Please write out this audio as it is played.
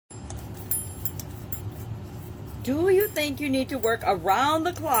Do you think you need to work around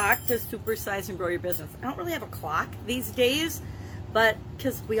the clock to supersize and grow your business? I don't really have a clock these days, but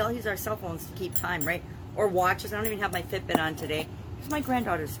because we all use our cell phones to keep time, right? Or watches. I don't even have my Fitbit on today. It's my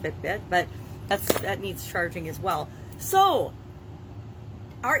granddaughter's Fitbit, but that needs charging as well. So,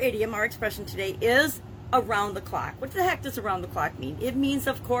 our idiom, our expression today is around the clock. What the heck does around the clock mean? It means,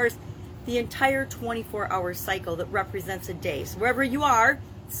 of course, the entire 24-hour cycle that represents a day. So wherever you are,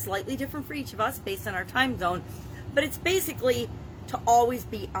 it's slightly different for each of us based on our time zone, but it's basically to always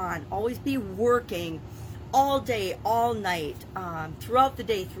be on, always be working all day, all night, throughout the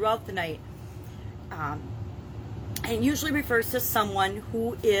day, throughout the night. And usually refers to someone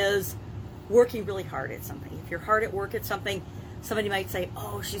who is working really hard at something. If you're hard at work at something, somebody might say,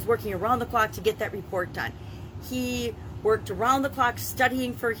 oh, she's working around the clock to get that report done. He worked around the clock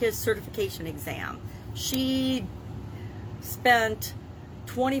studying for his certification exam. She spent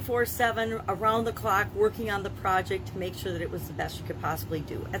 24/7 around the clock working on the project to make sure that it was the best she could possibly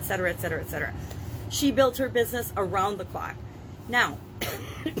do, etc., etc., etc. She built her business around the clock. Now,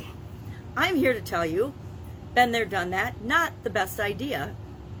 I'm here to tell you, been there, done that, not the best idea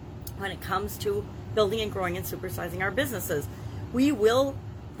when it comes to building and growing and supersizing our businesses. We will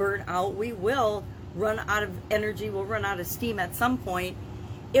burn out, we will run out of energy, we'll run out of steam at some point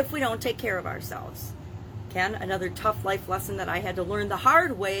if we don't take care of ourselves. Again, another tough life lesson that I had to learn the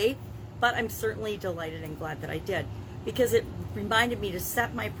hard way, but I'm certainly delighted and glad that I did, because it reminded me to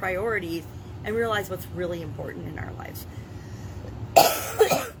set my priorities and realize what's really important in our lives.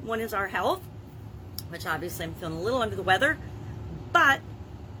 One is our health, which obviously I'm feeling a little under the weather, but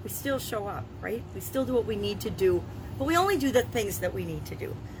we still show up, right? We still do what we need to do, but we only do the things that we need to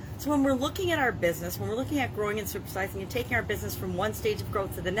do. So when we're looking at our business, when we're looking at growing and supersizing and taking our business from one stage of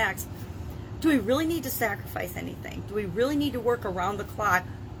growth to the next, do we really need to sacrifice anything? Do we really need to work around the clock,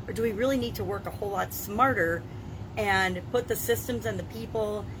 or do we really need to work a whole lot smarter and put the systems and the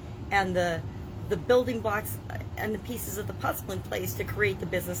people and the building blocks and the pieces of the puzzle in place to create the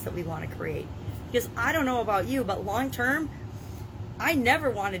business that we want to create? Because I don't know about you, but long term, I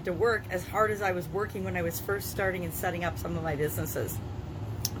never wanted to work as hard as I was working when I was first starting and setting up some of my businesses.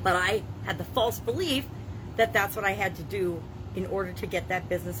 But I had the false belief that that's what I had to do in order to get that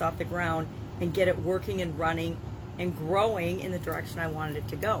business off the ground and get it working and running and growing in the direction I wanted it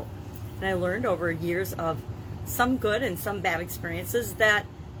to go. And I learned over years of some good and some bad experiences that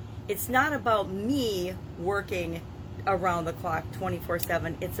it's not about me working around the clock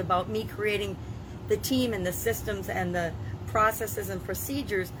 24/7. It's about me creating the team and the systems and the processes and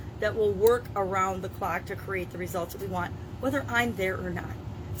procedures that will work around the clock to create the results that we want, whether I'm there or not.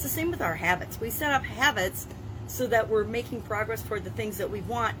 It's the same with our habits. We set up habits so that we're making progress toward the things that we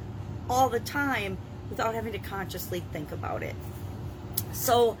want all the time without having to consciously think about it.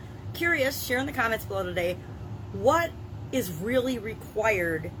 So, curious, share in the comments below today, what is really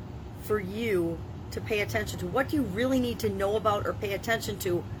required for you to pay attention to? What do you really need to know about or pay attention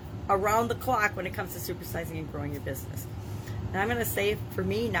to around the clock when it comes to supersizing and growing your business? And I'm going to say, for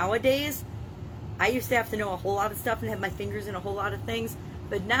me nowadays, I used to have to know a whole lot of stuff and have my fingers in a whole lot of things,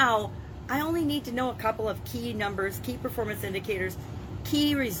 but now I only need to know a couple of key numbers, key performance indicators,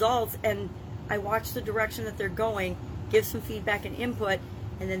 key results, and I watch the direction that they're going, give some feedback and input,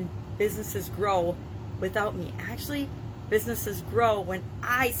 and then businesses grow without me. Actually, businesses grow when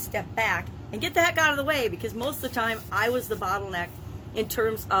I step back and get the heck out of the way, because most of the time I was the bottleneck in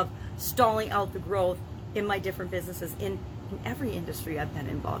terms of stalling out the growth in my different businesses in every industry I've been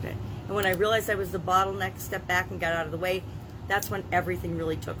involved in. And when I realized I was the bottleneck, stepped back and got out of the way, that's when everything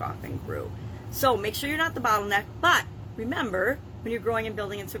really took off and grew. So make sure you're not the bottleneck, but remember, when you're growing and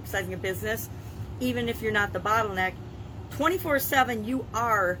building and supersizing a business, even if you're not the bottleneck, 24/7 you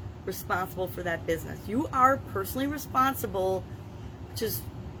are responsible for that business. You are personally responsible, which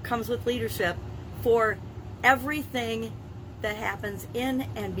comes with leadership, for everything that happens in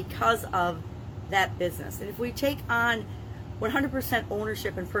and because of that business. And if we take on 100%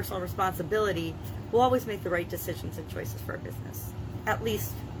 ownership and personal responsibility, we'll always make the right decisions and choices for our business, at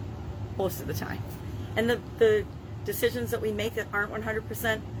least most of the time. And the decisions that we make that aren't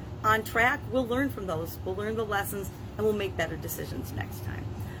 100% on track, we'll learn from those. We'll learn the lessons and we'll make better decisions next time.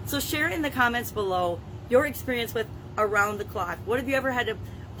 So share in the comments below your experience with around the clock. What have you ever had to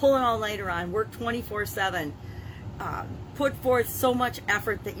pull an all-nighter on, work 24/7, put forth so much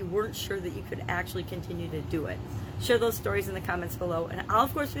effort that you weren't sure that you could actually continue to do it? Share those stories in the comments below. And I'll,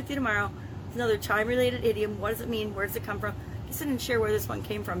 of course, with you tomorrow with another chime-related idiom. What does it mean? Where does it come from? I guess I didn't share where this one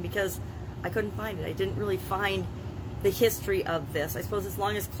came from because I couldn't find it. I didn't really find the history of this. I suppose as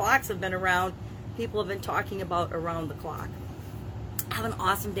long as clocks have been around, people have been talking about around the clock. Have an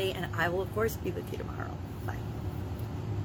awesome day, and I will, of course, be with you tomorrow.